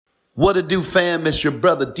What it do, fam? It's your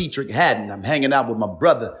brother Dietrich Haddon. I'm hanging out with my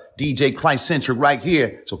brother DJ ChristCentric right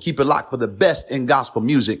here. So keep it locked for the best in gospel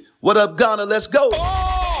music. What up, Ghana? Let's go.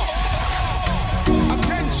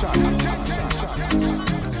 Attention.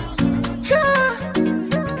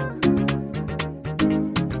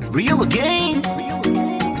 Rio again.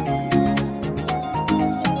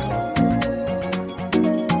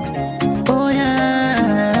 Oh yeah.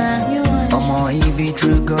 He be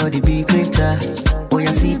true, God, he be greater. Oh, you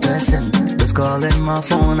see person, just calling my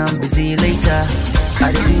phone, I'm busy later.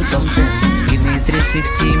 I do something, give me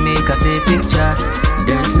 360, make a take picture.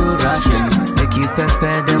 There's no rushing, make you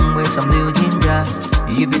prepare them with some little ginger.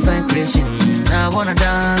 You be fine creation, I wanna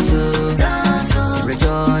dance, oh,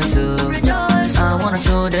 rejoice, oh. I wanna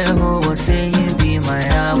show the whole world, say you be my,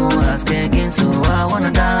 I won't ask again, so I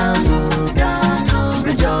wanna dance, oh,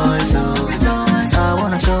 rejoice, oh. I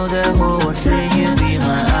wanna show the whole world, say you be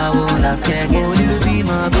my, I won't ask again. Oh, you be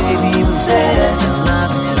my baby, who says you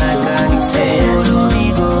love me like I do say. Oh, don't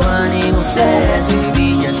me go honey, who says you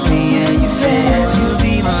be just me and you say. You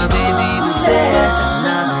be my baby, who says you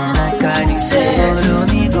love me like I do say. Oh, don't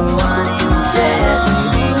me go honey, who says you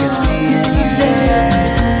be just me and you say.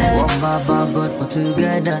 One Baba God put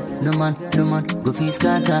together, no man, go feel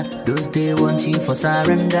scatter. Those they want you for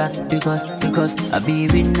surrender, because I be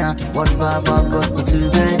winner. What Baba God put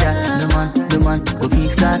together, no man, go feel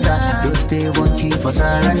scatter. Those they want you for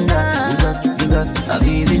surrender, because I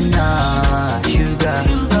be winner. Sugar,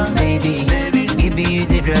 baby, it be you,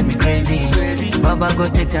 they drive me crazy. Baba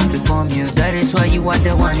God take time to form you, that is why you are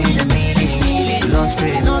the one in the meeting. Lost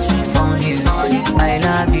straight, found you, I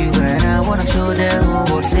love you, and I wanna show the whole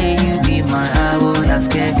world, say you be my, I will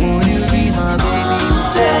ask again. You be my baby, who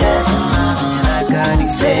says you love me like I do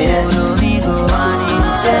say. Follow me, go honey,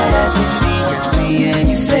 who says you be just me and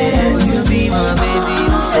you say. You be my baby,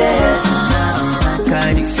 who says you love me like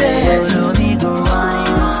I do say. Follow me, go honey,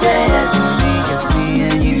 who says you be just me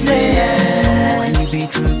and you say. When you be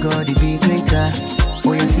true, God, you be greater.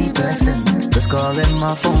 Oh, you see person, just calling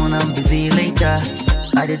my phone, I'm busy later.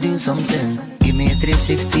 I did do something, give me a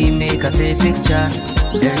 360, make a take picture.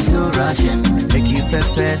 There is no rushing, make you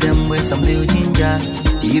prepare them with some little ginger.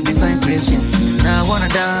 You be fine creation, I wanna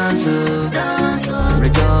dance, oh,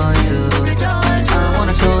 rejoice, oh. I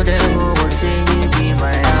wanna show them who will say you be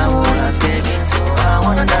my, I won't ask again, so I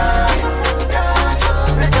wanna dance, oh,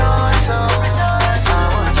 rejoice, oh. I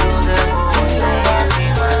wanna show them who will say you be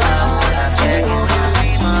my, I won't ask again, so be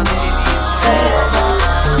my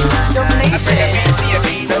baby, say.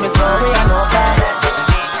 Say me sorry, I know that.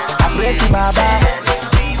 I pray to Baba,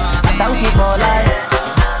 I thank you for life,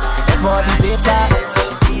 and for the paper,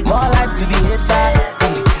 more life to be hater,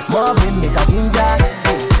 more will make a ginger.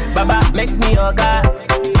 Baba, make me your God,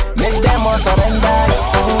 make them all surrender.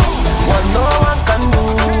 What no one can do,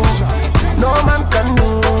 no man can do,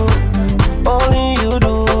 only you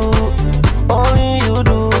do,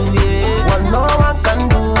 yeah. What no one can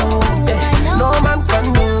do, no man can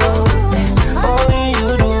do.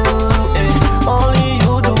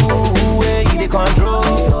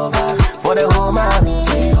 Control for the whole man,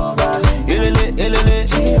 Jehovah,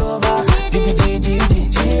 Jehovah,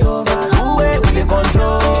 Jehovah, who way with the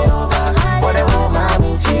control for the whole man,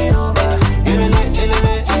 Jehovah,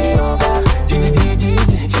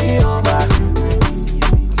 Jehovah.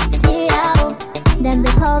 See how, then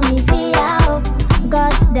they call me see how,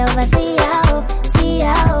 God never see how, see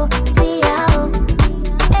how, see how,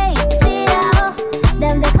 hey, see how,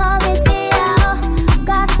 then they call me see how,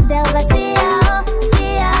 God never see how.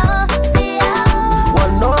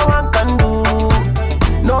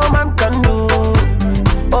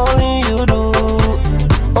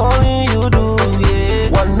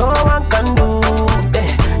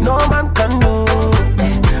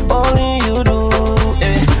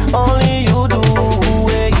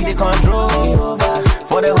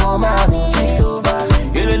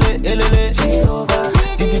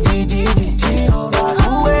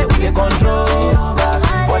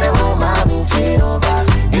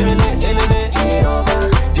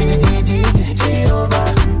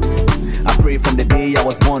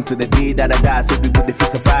 To the day that I die, said we would if we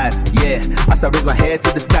survive. Yeah, as I raise my head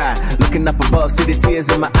to the sky, looking up above, see the tears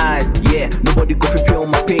in my eyes. Yeah, nobody go feel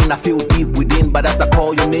my pain. I feel deep within, but as I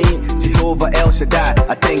call your name, Jehovah El Shaddai,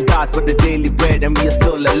 I thank God for the daily bread, and we are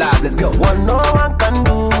still alive. Let's go. What no one can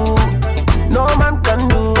do, no man can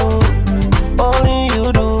do, only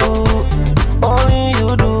you do,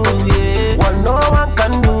 yeah. What no one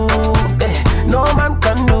can do, no man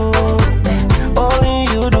can do, only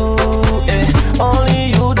you do, only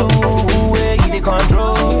you do, you the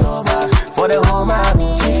control for the whole man,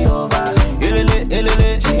 Jehovah,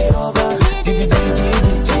 Jehovah,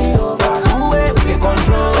 Jehovah.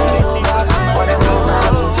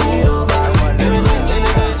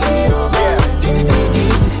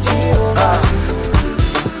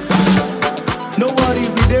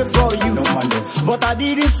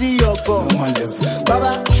 your call. No man level.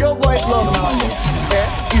 Baba, show boys love now.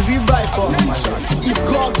 Is it by force? No man level. If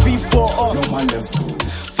God be for us, No man level.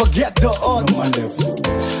 forget the odds. No man level.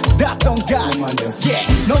 That's on God. No man level. Yeah,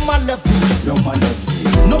 no man level. No man level.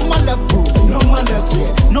 No man level. No man level.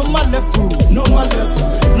 No man level. No man level.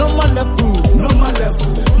 No man level. No man level.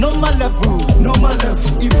 No man level. No man level.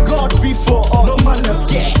 If God be for us, no man level.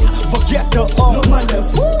 Yeah, forget the odds. No man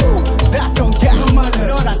level. That's on God. No man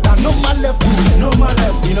level. Understand? No man level. No man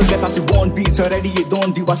level. You know, get us one beat already. You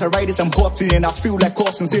don't do as I write this. I'm hotting and I feel like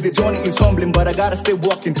coursing. Say the journey is humbling, but I gotta stay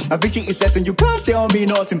walking. My vision is set and you can't tell me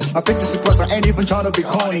nothing. My faith is suppressed. I ain't even trying to be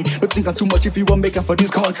corny. Don't think I'm too much if you want making for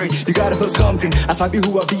this country. You gotta hurt something. As I be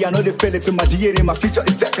who I be, I know they feel it in my DNA. My future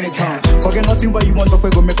is definitely time. Forget nothing where you want to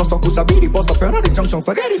go make us talk. Who's I be the boss up and all the junction.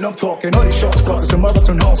 Forget it, long talking. All the shortcuts. It's a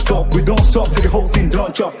marathon non-stop. We don't stop till the whole thing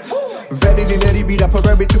done chop. Verily, let it be that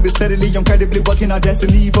priority to be steadily, incredibly working our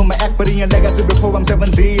destiny for my equity and legacy before I'm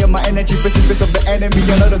 70. And my energy facing face of the enemy,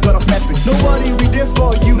 another god of mercy. Nobody be there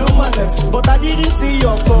for you, no man left. But I didn't see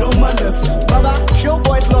your call, no man left. Baba, show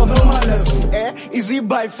boys love, no man left. Is it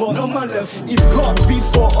by force? No man left. If God be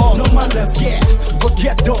for us, no man left. Yeah,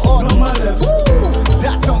 forget the odds, no man left.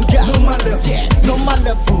 That's on God, no man left. Yeah, no man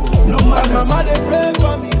left. No man left. And mama they pray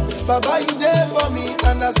for me, Baba you there for me,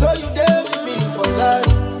 and I saw you there with me for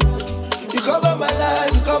life. You cover my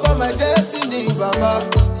life, you cover my destiny, Baba.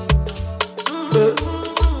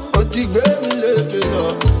 Oti baby leke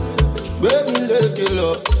lo, baby leke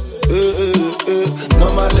lo.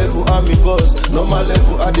 Normal level I'm me boss, normal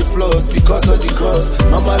level at the floors because of the cross.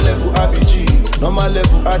 Normal level I be G, normal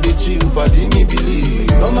level I the chill, but in me believe.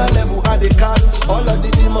 Normal level I the cast, all of the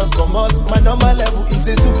demons come out. My normal level is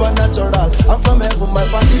a supernatural. I'm from heaven, my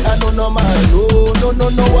body I know normal.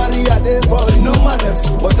 No worry I dey for you. Normal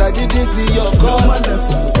level, but I didn't see your call. Normal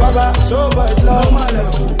level, Baba show boys love. Normal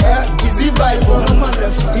level, is it by for? Normal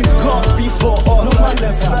level, if God be for us. Normal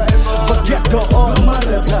level, forget the odds. Normal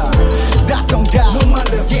level. That's on God. No man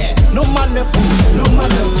left. Yeah. No man left. No man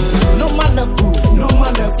left. No man left. No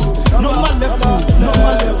man left. No man left. No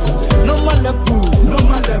man left. No man left. No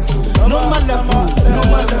man left. No man left. No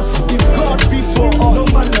man left. If God be for us, no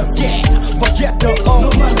man left. Yeah. Forget the all. No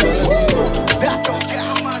man left. That's on God.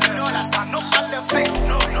 No man left. No man left.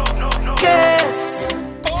 No. Yes.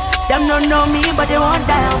 Them don't know me, but they won't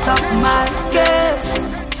die out of my case.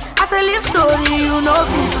 As I live story, you know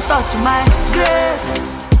me to touch my grace.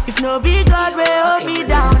 If no be God will hold me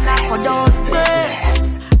down, I for don't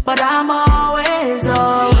praise. But I'm always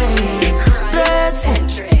grateful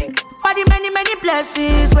for the many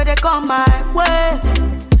blessings where they come my way.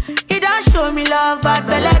 He don't show me love, but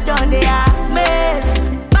belly done they are missed.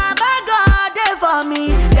 Baba God there for me,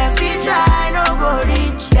 them feet try no go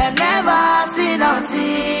reach. Them never see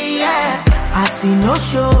nothing, yeah. I see no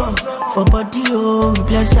show for body, oh, we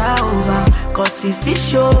bless Jehovah. Cause if it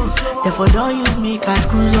show, therefore don't use me, cash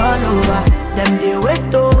cruise all over. Them they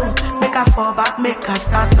wait oh, make a fall back, make a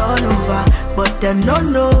start all over. But them no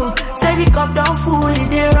know, say the cup don't fully,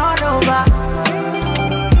 they run over.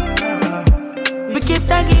 We keep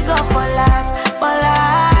thanking God for life, for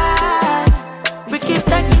life. We keep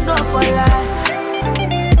thanking God for life.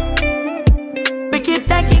 We keep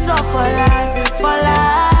thanking God for life, for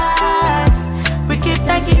life.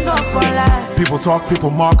 Thanking God for life. People talk, people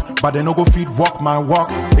mock, but they no go feed walk my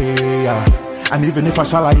walk. Yeah. And even if I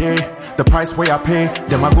shall I the price where I pay,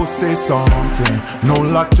 them I go say something. No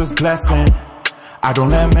luck, just blessing. I don't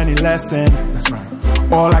learn many lessons. That's right.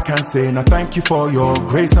 All I can say, now thank you for your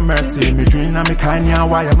grace and mercy. Me dream na me kanya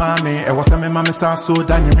why am I me? E was me mama sa so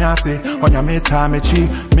dan you me ase. On ya me time me chi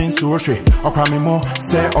mean so shre. Okra me mo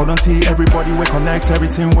say all don't see everybody we connect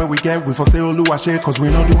everything where we get we for say oluwa share cause we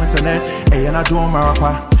no do internet. Hey and I do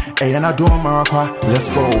marakwa. Hey and I do marakwa. Let's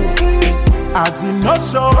go. As in no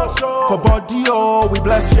show for body, oh, we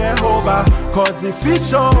bless Jehovah. Cause if it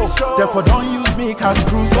show, therefore don't use me, cash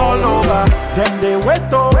cruise all over. Them they wait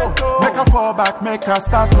oh, make a fall back, make a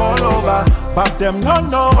start all over. But them no,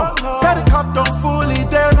 say the cup don't fully,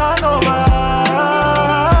 they run over.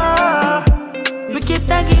 We keep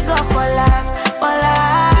thanking God for life, for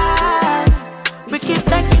life. We keep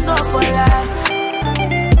thanking God for life.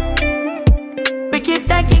 We keep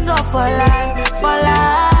thanking God for life, for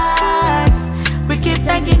life. We keep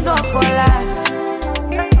thanking God for life.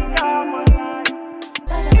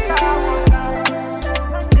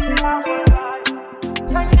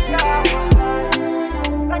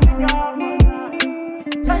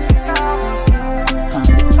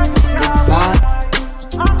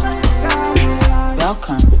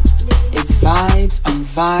 Welcome. It's vibes on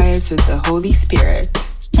vibes with the Holy Spirit.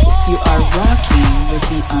 You are rocking with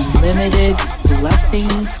the Unlimited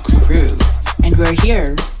Blessings crew, and we're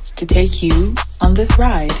here to take you on this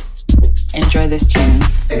ride. Enjoy this tune.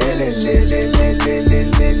 Give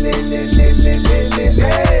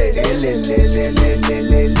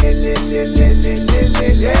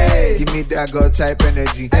me that God type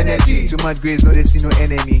energy. Too much grace, no they see no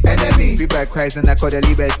enemy. Free by Christ and I call the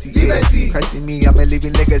liberty. Christ in me, I'm a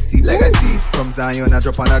living legacy. From Zion, I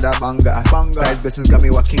drop another banger. Christ blessings got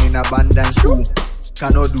me walking in abundance. Ooh.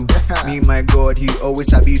 Cannot do. Me, my God, he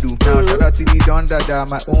always happy do. Now shout out to me, Don Dada,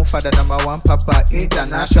 my own father, number one papa,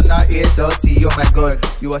 international ASLT. Oh my God,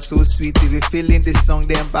 you are so sweet. If you feeling this song,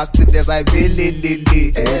 then back to the vibe.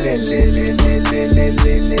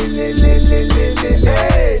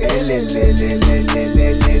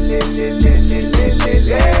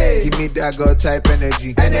 Give me that God type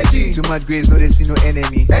energy. Too much grace, no they see no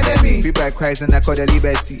enemy. Free by Christ and I call the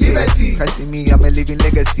liberty. Christ in me, I'm a living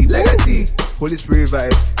legacy. Holy Spirit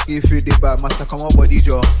vibes, if you the bad, master come on body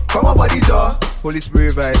jaw. Holy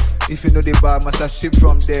Spirit vibes, if you know the bad, master ship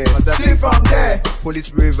from there. Holy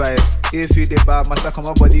Spirit vibe, if you the bad, master come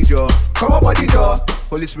on body jaw.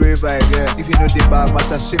 Holy Spirit vibe, yeah. If you know the bad,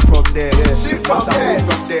 master ship from there. Move from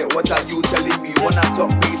there. What are you telling me? Wanna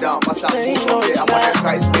talk me down? Master move from there. I'm on the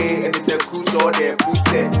Christ way, and it's a cruise all there. Who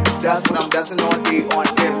said that's when I'm dancing all day on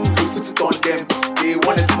them? We put it on them. They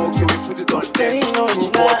wanna smoke, so we put it on them.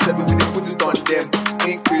 247, we put it on them.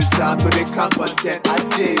 Increase sound so they can't content. I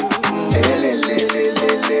did.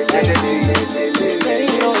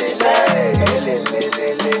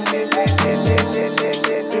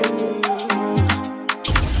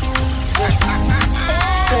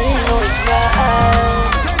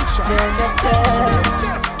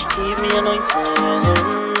 Keep me anointed.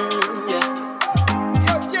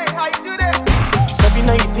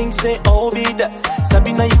 Now you think say all be that.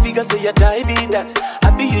 Sabi now you figure say you die be that. I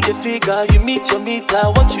be you the figure, you meet your meter.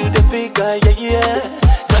 What you the figure, yeah.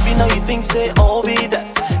 Sabi now you think say all be that.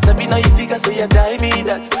 Sabi now you figure say you die be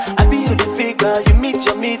that. I be you the figure, you meet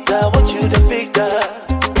your meter. What you the figure.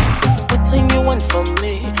 What thing you want from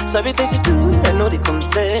me? Sabi things you do, I know they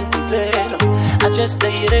complain. I just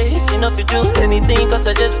lay race, you know if you do anything, cause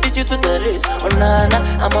I just beat you to the race. Oh nah,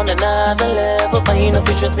 I'm on another level, but you know if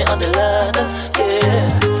you trust me on the ladder,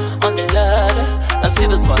 yeah, on the ladder. Now see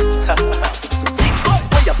this one.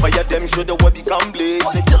 Fire them, show the way become blaze.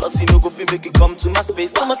 Say jealousy no go fi make it come to my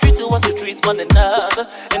space. I'ma treat you as you treat one another.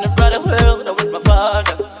 In a brighter world, I'm with my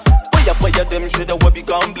father. Fire them, show the way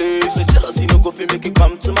become blaze. Say jealousy no go fi make it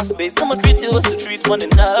come to my space. I'ma treat you as you treat one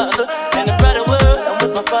another. In a brighter world, I'm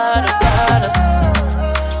with my father.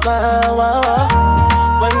 Wow, wow,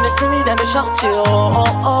 wow. When they see me, then they shout to you.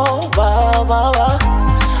 Oh, wow, wow, wow.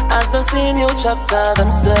 As them see new chapter,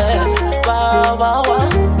 them say, wow, wow, wow.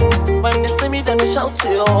 When they see me, then they shout to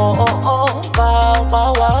you. Oh, wow,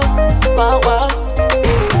 wow, wow, wow, wow.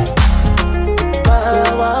 Wow,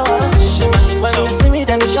 wow, wow. When they see me,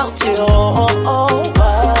 then they shout to you. Oh,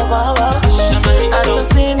 wow, wow, wow. As them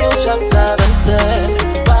see new chapter, them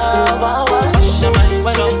say, wow, wow, wow.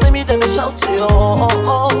 When they see me, then they shout to you.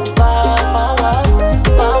 Oh, wow, wow,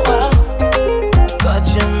 wow, wow. God,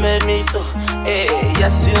 you made me so. Hey,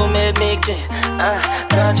 yes, you made me king.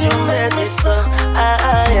 God, you made me so.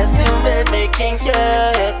 Yes, you made me king.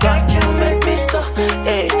 Yeah, God, you made me so.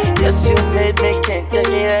 Hey, yes, you made me king.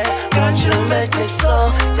 Yeah, God, you made me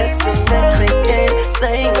so. Yes, you made me king.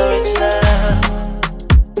 Staying original.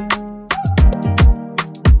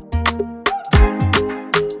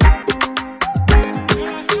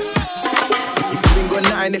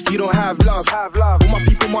 If you don't have love, all my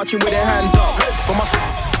people marching with their hands up. For my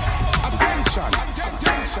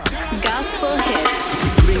Gospel hits.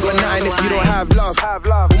 You ain't got nothing if you don't have love.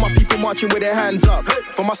 All my people marching with their hands up.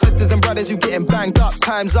 For my sisters and brothers who getting banged up.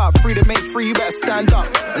 Time's up, free to make free, you better stand up.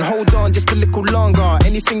 And hold on just a little longer.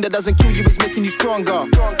 Anything that doesn't kill you is making you stronger.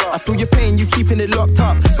 I feel your pain, you keeping it locked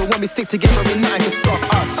up. But when we stick together, nothing can stop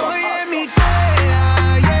us.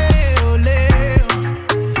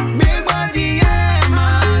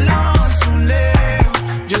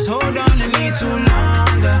 Just hold on a little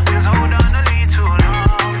longer.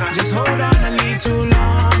 Just hold on a little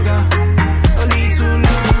longer. A little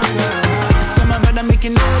longer. So my brother make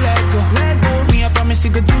it no let go. Me I promise he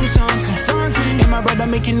could do something. And my brother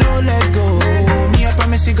make it no let go. Me I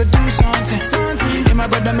promise he could do something. And my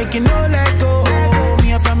brother make it no let go.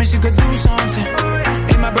 Me I promise he could do something.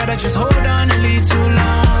 And my brother just hold on a little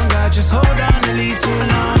longer. Just hold on a little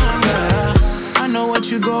longer. I know what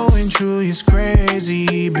you're going through is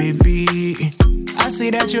crazy, baby. I see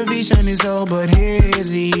that your vision is all but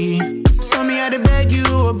hazy. So me had to beg you,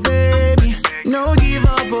 oh baby, no give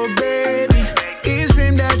up, oh baby. It's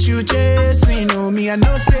dream that you chasing, oh me I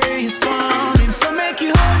know say it's coming. So make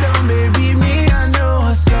you hold on, baby, me I know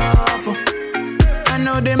suffer. I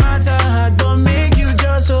know they matter hard, don't make you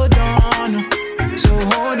just hold on. So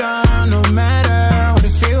hold on, no matter what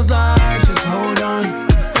it feels like. Just hold on,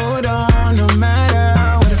 no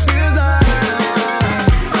matter what it feels like.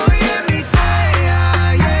 Oh yeah, me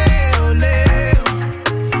yeah, ole.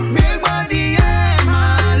 Big body, yeah,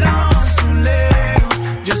 my lungs soon lay.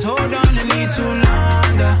 Just hold on a little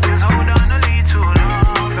longer.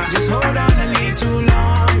 Just hold on a little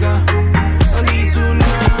longer. A little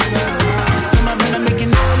longer. Some of them make it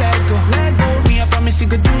no let go. Let go. Me, I promise you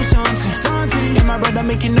could do something. Yeah, my brother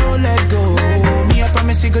make it no let go. Me, I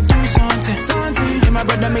promise you could do something. Yeah, my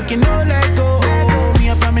brother make it no let go. Me,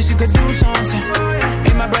 I promise you could do something.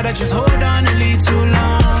 Yeah, my brother, just hold on a little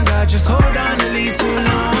longer. Just hold on a little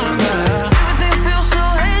longer. Everything feels so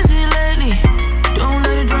hazy lately. Don't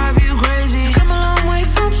let it drive you crazy. Come a long way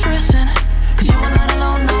from stressing. Cause you are not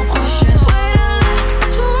alone, no questions. Wait a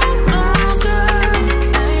little longer.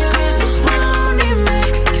 Cause this will only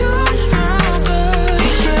make you stronger.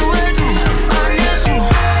 You say what you are, yes you.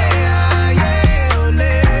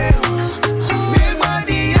 Big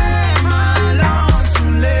body, yeah, my lungs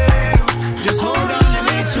soon lay. Just hold on a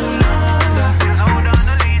little longer.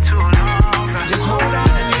 Just hold on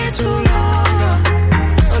a little longer.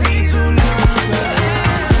 A little longer.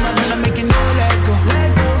 Some of them make it no let go.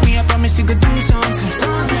 Me, I promise you could do something.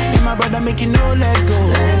 Yeah, my brother make it no let go.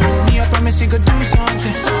 Me, I promise you could do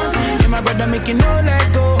something. Yeah, my brother make it no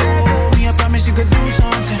let go. Me, I promise you could do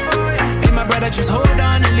something. Yeah, my brother, just hold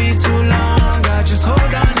on a little longer. Just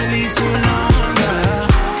hold on a little longer.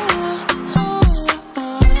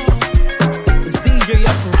 It's DJ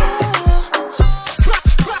Afro.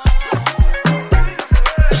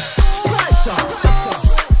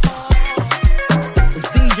 It's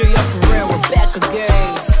DJ Afro. We're back again.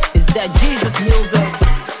 It's that Jesus music.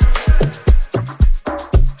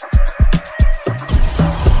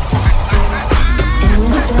 In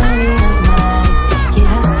this journey of life, you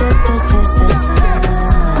have stood the test of time.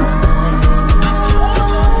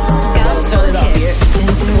 Let's turn it up here.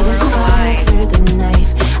 Been through the fire, through the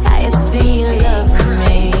knife. I have seen your love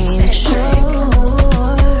remain true.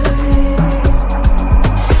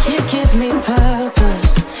 You give me purpose.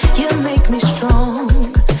 You make me strong.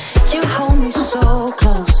 You hold me so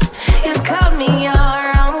close. You call me your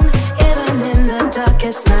own, even in the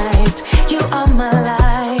darkest night. You are my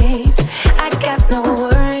light. I got no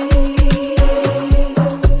worries.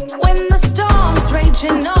 When the storm's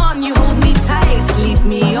raging on, you hold me tight, lead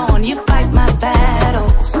me on. You fight my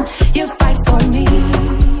battles. You fight for me.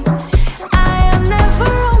 I am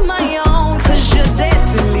never on my own, 'cause you're there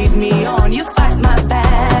to lead me on. You fight my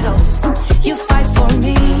battles. You fight for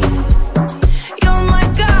me. You're my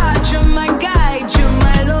God, you're my guide, you're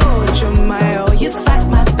my Lord, you're my all. You fight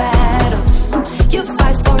my battles. You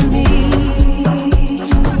fight for me.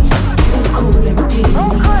 I'm cool and peace.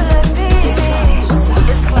 I'm cool and peace.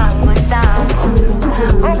 It's Cleck Boison. I'm cool, I'm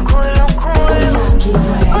cool. I'm cool, I'm cool.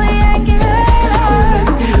 Oh yeah,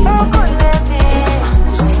 I'm cool and peace.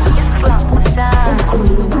 It's Cleck Boison. I'm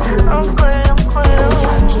cool, I'm cool. I'm cool, I'm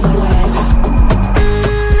cool.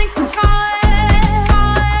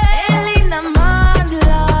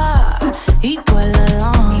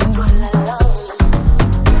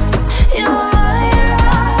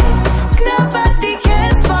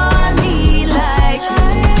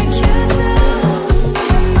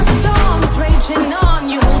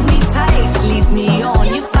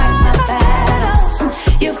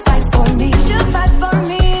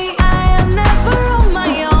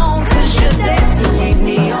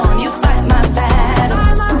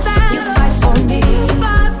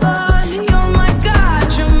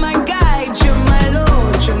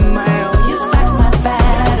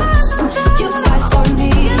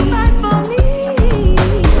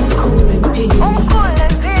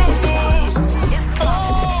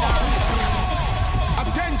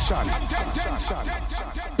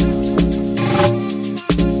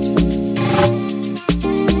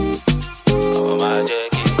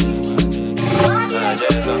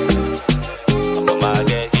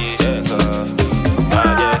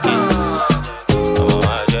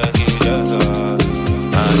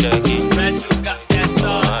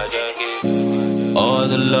 All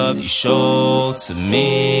the love you show to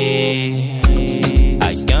me,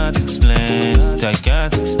 I can't explain it, I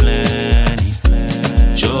can't explain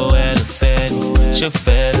it. Joel Fanny,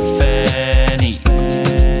 Chauffeur Fanny,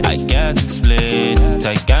 I can't explain it,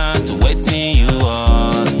 I can't wait till you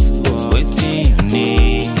want, wait till you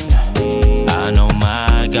need. I know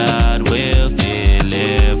my God will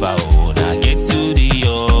deliver. When I get to the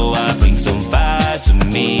O, I bring some vibes to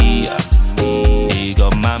me. He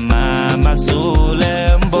got my mind, my soul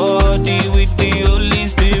and body with the Holy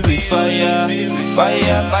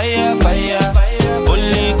Fire, fire, fire.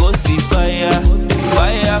 Holy Ghost fire.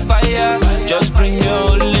 Fire, fire. Just bring your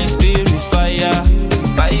Holy Spirit fire.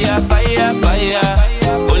 Fire, fire, fire.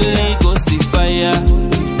 Holy Ghost fire.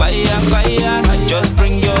 Fire, fire. Just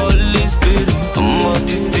bring your Holy Spirit.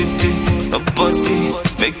 A body,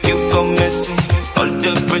 make you come messy. All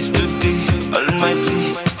the praise to thee, Almighty.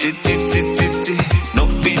 No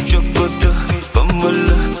be chocolate,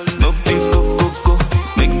 bambola. No be coco,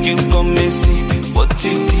 make you come messy. What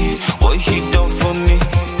he did, what he done for me.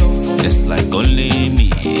 It's like only me,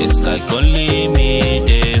 it's like only me.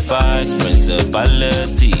 They fight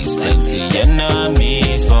principalities, plenty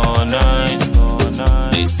enemies for night.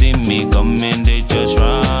 They see me coming, they just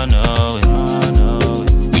run away.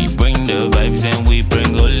 We bring the vibes and we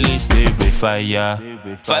bring Holy Spirit fire.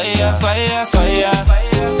 Fire, fire, fire.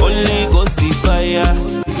 Holy Ghost fire.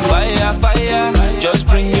 Fire, fire. Just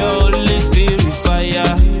bring your Holy Spirit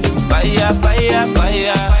fire. Fire, fire,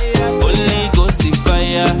 fire. Holy Ghost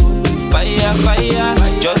fire. Fire, fire.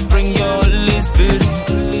 Just bring your Holy Spirit.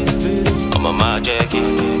 I'm a magic.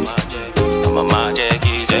 I'm a magic.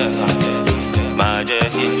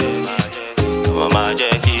 Magic. I'm a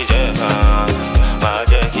magic.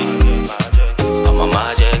 Magic. I'm a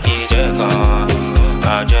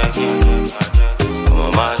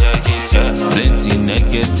magic. Plenty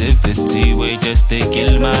negativity, we just they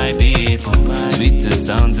kill my people. Sweeter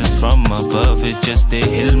sounds is from above, it just they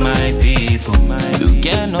heal my people. You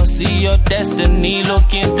cannot see your destiny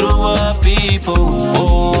looking through our people.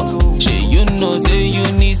 Oh, shit, you know say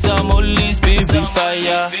you need some Holy Spirit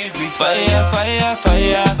fire. Fire, fire,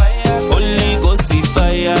 fire. Holy Ghost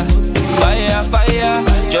fire. Fire, fire.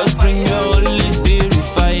 Just bring your Holy Spirit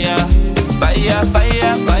fire. Fire,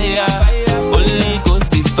 fire, fire. Holy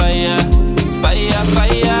Ghost fire. Fire,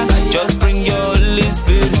 fire. Just bring your Holy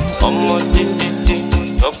Spirit.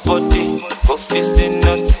 Nobody, go facing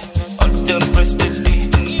nothing. All the praise to thee,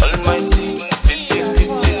 Almighty.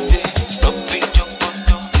 No be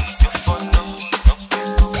chocolate, you for no.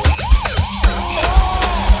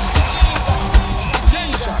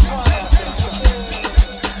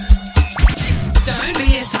 Don't be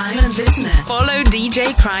a silent listener. Follow DJ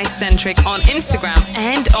ChristCentric on Instagram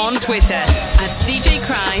and on Twitter at DJ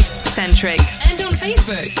ChristCentric. And on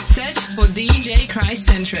Facebook, search for DJ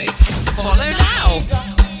ChristCentric. Follow now.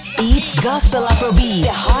 It's Gospel Afrobeat,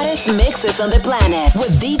 the hottest mixes on the planet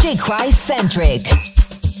with DJ ChristCentric.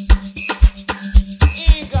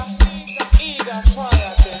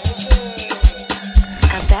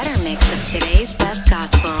 A better mix of today's best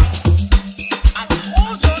gospel.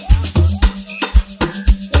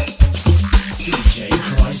 DJ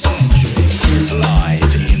ChristCentric is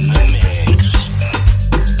live in the mix.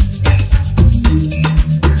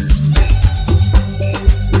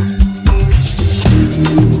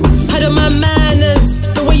 Out of my manners,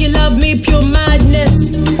 the way you love me, pure madness.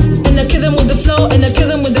 And I kill them with the flow, and I kill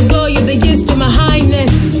them with the glow. You're the yes to my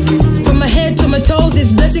highness. From my head to my toes,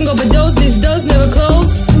 this blessing overdose, these doors never close.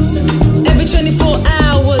 Every 24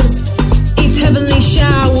 hours, it's heavenly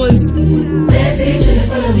showers. Blessings just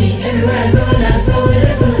follow me, everywhere I go, now so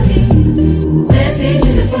they follow me. Blessings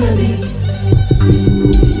just follow me.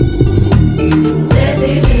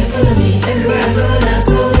 Blessings just follow me, everywhere I go, now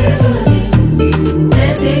so they follow me.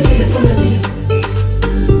 Blessings just follow me.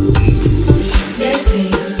 Blessing,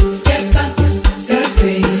 Yakpa, God's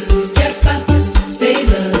grace, Yakpa,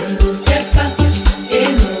 favor, Yakpa,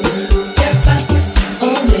 eno, Yakpa,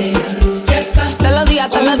 omega, Yakpa. Todos los días,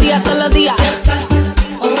 todos los días, todos los días.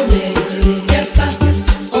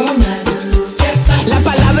 La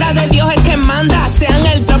palabra de Dios es que manda, sean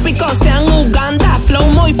el trópico, sean Uganda. Flow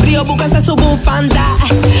muy frío, búsquense su bufanda.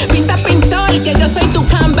 Pinta pintor, que yo soy tu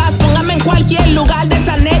canvas. Póngame en cualquier lugar del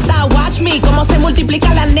planeta. Watch me, cómo se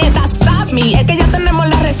multiplica la neta. Stop me, es que ya tenemos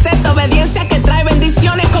la receta. Obediencia que trae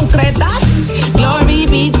bendiciones concretas. Glory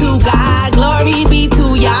be to God, glory be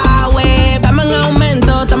to Yahweh. Estamos en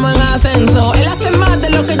aumento, estamos en ascenso. Él hace más de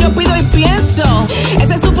lo que yo pido y pienso.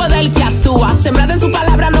 Ese es su poder que actúa. Sembrada en su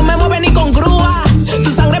palabra, no me mueve ni con grúa.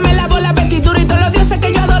 Su sangre me lavó la vestidura y todos los dioses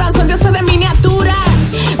que yo adoran son dioses de miniatura.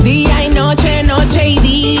 Día y noche, noche y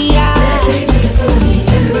día.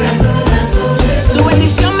 Su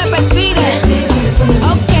bendición me persigue.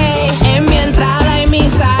 Ok.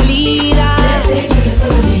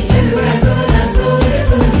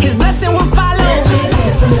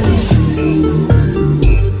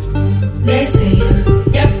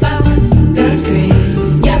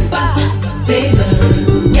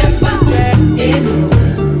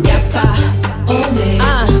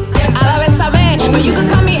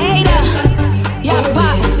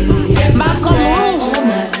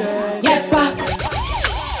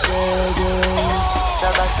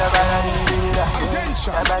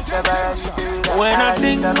 When I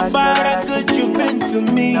think about how good you've been to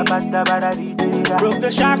me, broke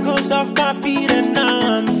the shackles off my feet and now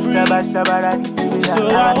I'm free. So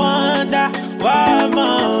I wonder what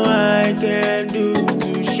more I can do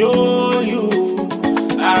to show you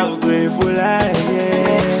how grateful I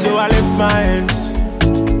am. So I lift my hands,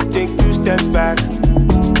 take 2 steps back.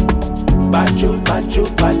 Baajo, baajo,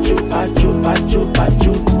 baajo, baajo, baajo,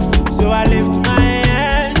 baajo. So I lift my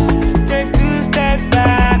hands, take 2 steps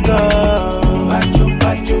back. Oh, baajo,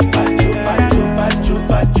 baajo, baajo, baajo, baajo,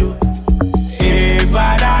 baajo. If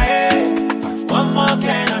I die, what more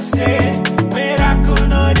can I say? Miracle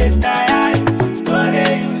no dey die, no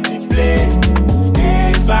dey use the play.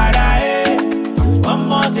 If I die, what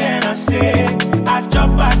more can I say? I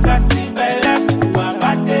chop a sati belle for my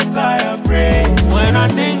body call your brain. When I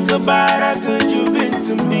think about how good you've been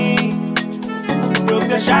to me, broke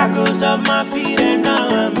the shackles of my feet and now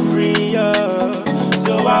I'm free.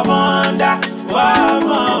 So I wonder what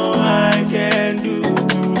more I can do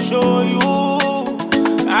to show you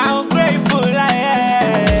how grateful I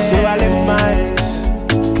am. So I lift my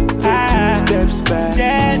hands, take 2 steps back.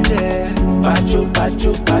 Baajo,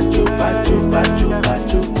 baajo, baajo, baajo, baajo,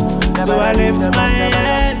 baajo. So I lift my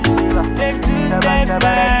hands, take 2 steps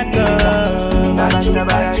back. Baajo,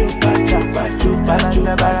 baajo, baajo, baajo, baajo,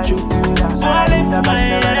 baajo. So I lift my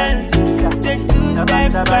hands, take 2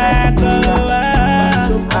 steps back.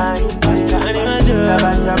 Baajo,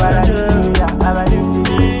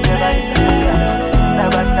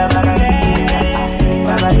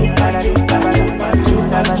 baajo,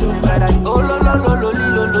 baajo, baajo. Oh, lo, lo, lo, lo, li,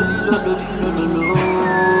 lo, lo, li, lo, lo, li, lo, lo, lo.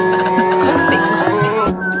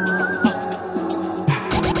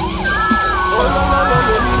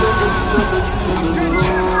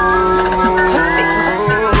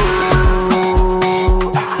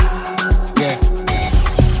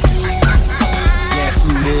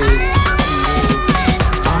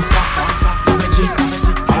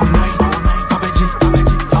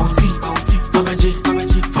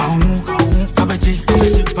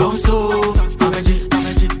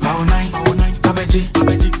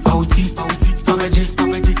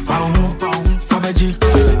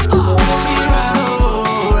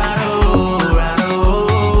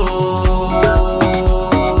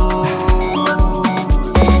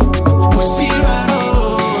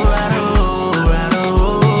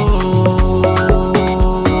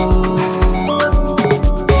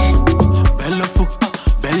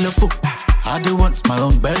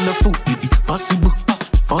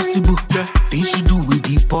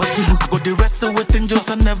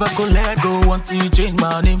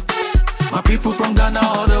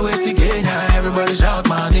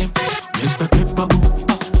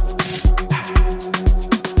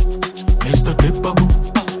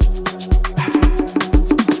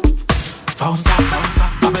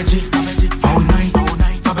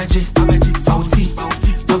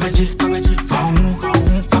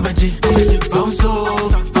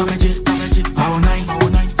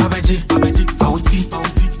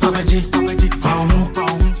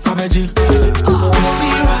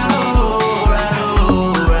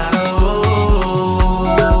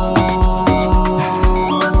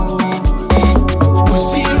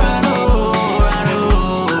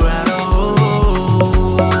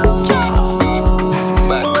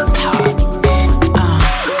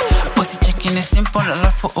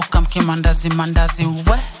 Mandazi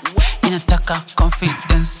we inataka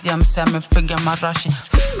confidence ya mse amepiga marashi.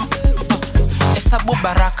 Hesabu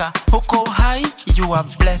baraka huko high, you are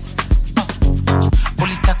blessed.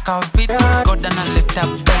 Ulitaka vitu God analeta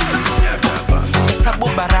bend. Hesabu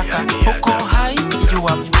baraka huko high, you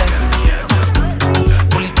are blessed.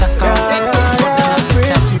 Ulitaka vitu God analeta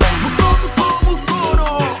bend.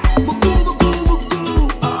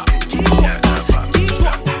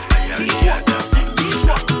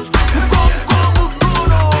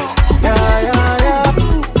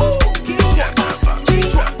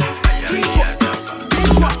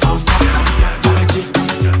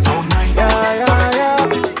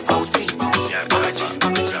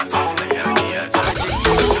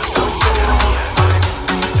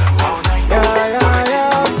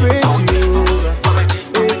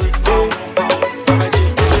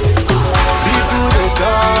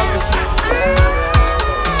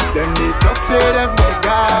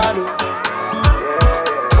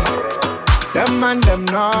 Them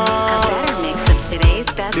know. A better mix of today's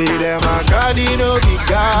best See gospel. them a God, you know the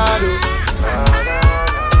God.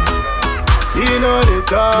 You know the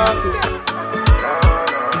talk.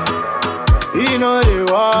 You know the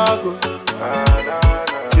walk.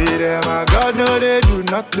 See them a God, no they do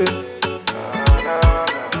nothing.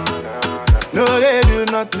 no they do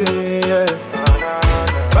nothing, yeah.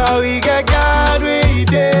 But we get God we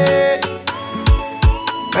did.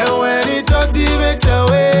 And when he talks, he makes a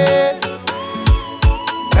way.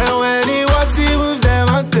 And when he walks, he moves the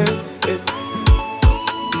mountains, yeah.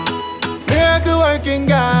 Miracle working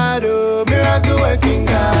God, oh, miracle working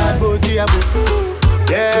God, boji abu,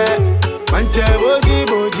 yeah. Manche boji,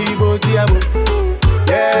 boji, boji abu,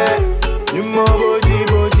 yeah. Yumo boji,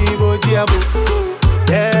 boji, boji abu,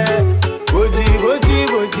 yeah. Boji, boji,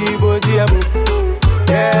 boji, boji abu,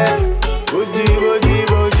 yeah. Boji, boji,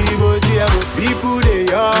 boji, boji abu. People they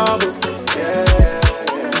yob, yeah.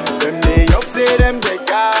 Them they up say them they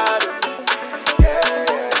got, yeah.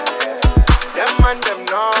 Them and them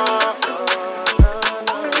no.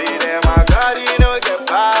 See them a God, he no get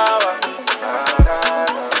power,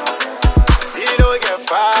 he no get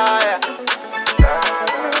fire.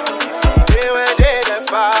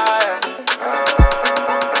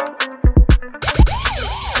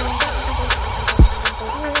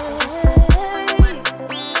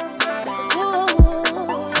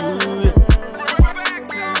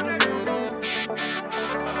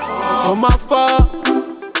 From afar,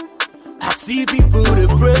 I see people that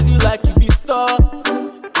praise you like you be star.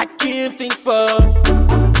 I can't think far.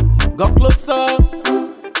 Got closer,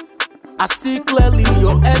 I see clearly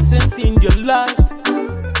your essence in your lives.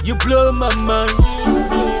 You blow my mind.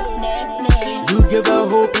 You give a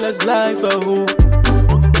hopeless life a hope.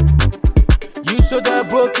 You show that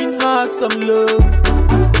broken heart some love.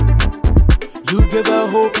 You give a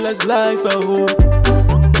hopeless life a hope.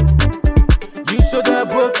 You show that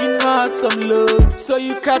broken heart some love. So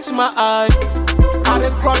you catch my eye, I dey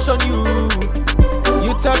crush on you.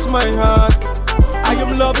 You touch my heart, I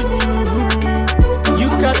am loving you. You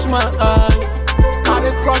catch my eye, I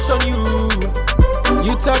dey crush on you.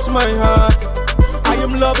 You touch my heart, I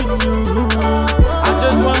am loving you. I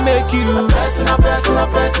just wanna make you a blessing, a blessing, a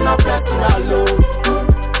blessing, a blessing, I love.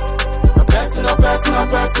 A blessing, a blessing, a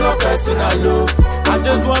blessing, a blessing, I love. I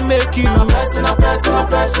just wanna make you a blessing, a blessing, a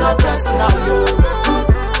blessing, a blessing, I love.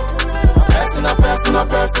 A blessing, a blessing, a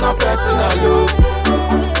blessing, a blessing, I love.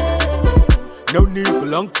 No need for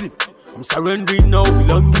long tea, I'm surrendering no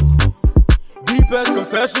belongings. Deepest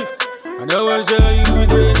confession, I know I'll share you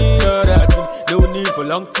with any other thing. No need for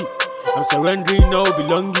long tea, I'm surrendering no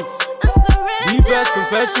belongings. Deepest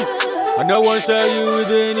confession, I know I'll share you with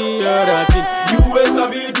any other thing. You ways of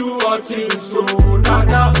me do all things so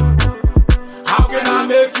nada. How can I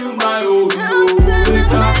make you my own?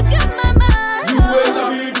 You ways of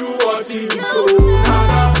me do all things so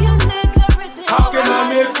nada. How can I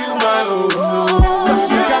make you my own? Cause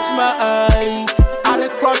you catch my eye, I dey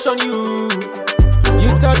crush on you. You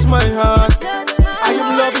touch my heart, I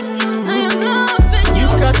am loving you. You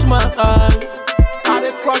catch my eye, I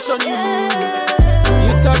dey crush on you.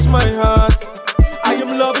 You touch my heart, I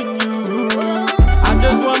am loving you. I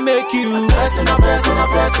just wanna make you a blessing, a blessing, a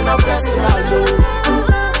blessing, a blessing, I love.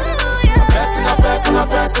 A blessing, a blessing, a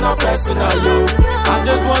blessing, a blessing, I love. I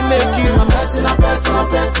just wanna make you a blessing, a blessing, a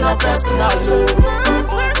blessing, a blessing, I love.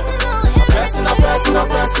 A blessing, a blessing, a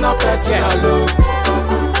blessing, a blessing, I love.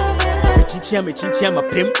 Me chinchia, my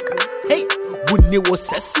pimp. Hey, wouldn't it was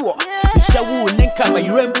sessua? The show wouldn't come my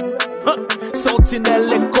rim. Salt in the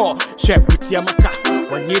liquor, share with Yamaka.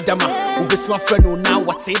 When you dama, who be so friend now,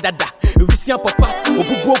 what's it that? If you see a papa, who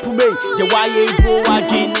go to me, the why go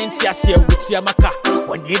again in Tiasia with Yamaka.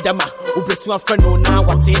 When you dama, who be so friend now,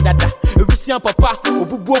 what's it that? If you see a papa, who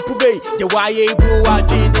go to me, the why go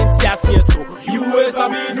again in Tiasia. So you ways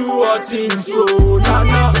of me do what things so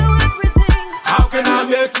nana. How can I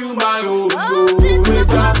make you my own? You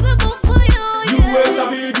ways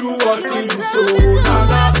of me do what things so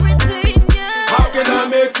nana. How can I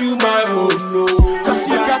make you my own? Cause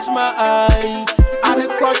you catch my eye, I dey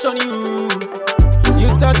crush on you. You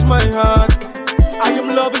touch my heart, I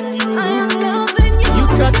am loving you. You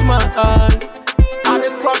catch my eye, I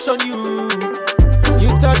dey crush on you. You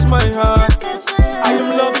touch my heart, I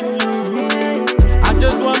am loving you. I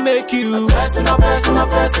just wanna make you a blessing, a blessing, a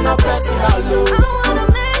blessing, a blessing, I love.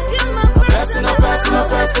 A blessing, a blessing, a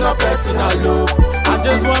blessing, a blessing, I love. I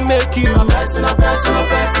just wanna make you a blessing, a blessing, a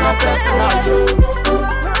blessing, a blessing, I love.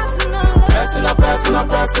 Blessing, a blessing, a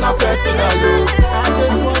blessing, a blessing, I love. I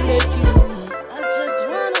just wanna make you. I just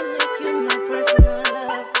wanna make you my personal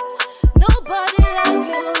love. Nobody like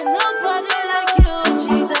you, nobody like you,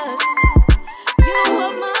 Jesus. You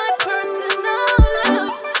are my personal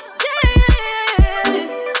love. Yeah.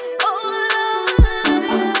 Oh, Lord.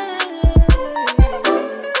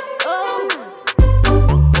 Oh.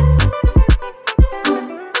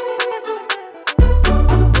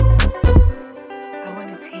 I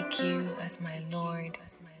want to take you as my Lord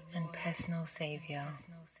and personal savior.